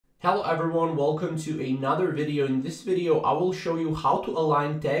Hello everyone, welcome to another video. In this video, I will show you how to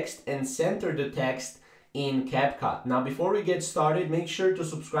align text and center the text in CapCut. Now, before we get started, make sure to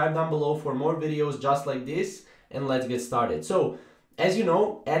subscribe down below for more videos just like this, and let's get started. So, as you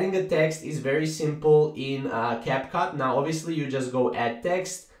know, adding a text is very simple in CapCut. Now, obviously, you just go add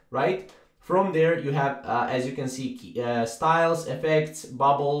text, right? From there, you have, as you can see, styles, effects,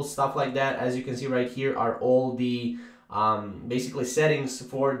 bubbles, stuff like that. As you can see right here are all the basically settings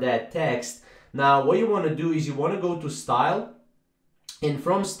for that text. Now what you want to do is you want to go to style, and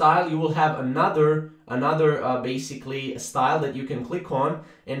from style you will have another basically style that you can click on,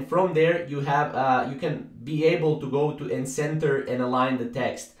 and from there you have you can be able to go to and center and align the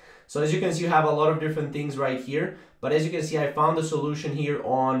text. So as you can see, you have a lot of different things right here, but as you can see, I found a solution here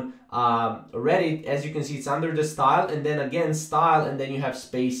on Reddit. As you can see, it's under the style, and then again style, and then you have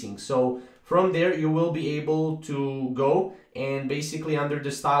spacing. So from there, you will be able to go, and basically under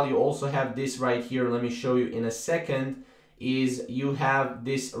the style, you also have this right here. Let me show you in a second. Is you have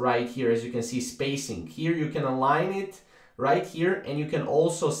this right here, as you can see, spacing. Here you can align it right here, and you can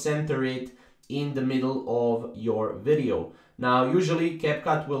also center it in the middle of your video. Now, usually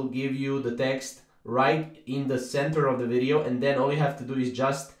CapCut will give you the text right in the center of the video, and then all you have to do is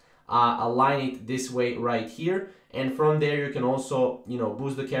just align it this way right here. And from there you can also,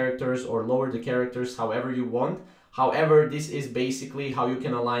 boost the characters or lower the characters however you want. However, this is basically how you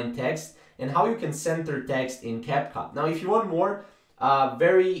can align text and how you can center text in CapCut. Now, if you want more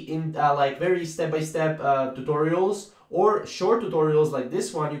very step-by-step tutorials or short tutorials like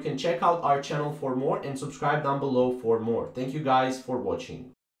this one, you can check out our channel for more and subscribe down below for more. Thank you guys for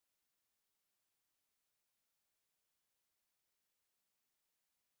watching.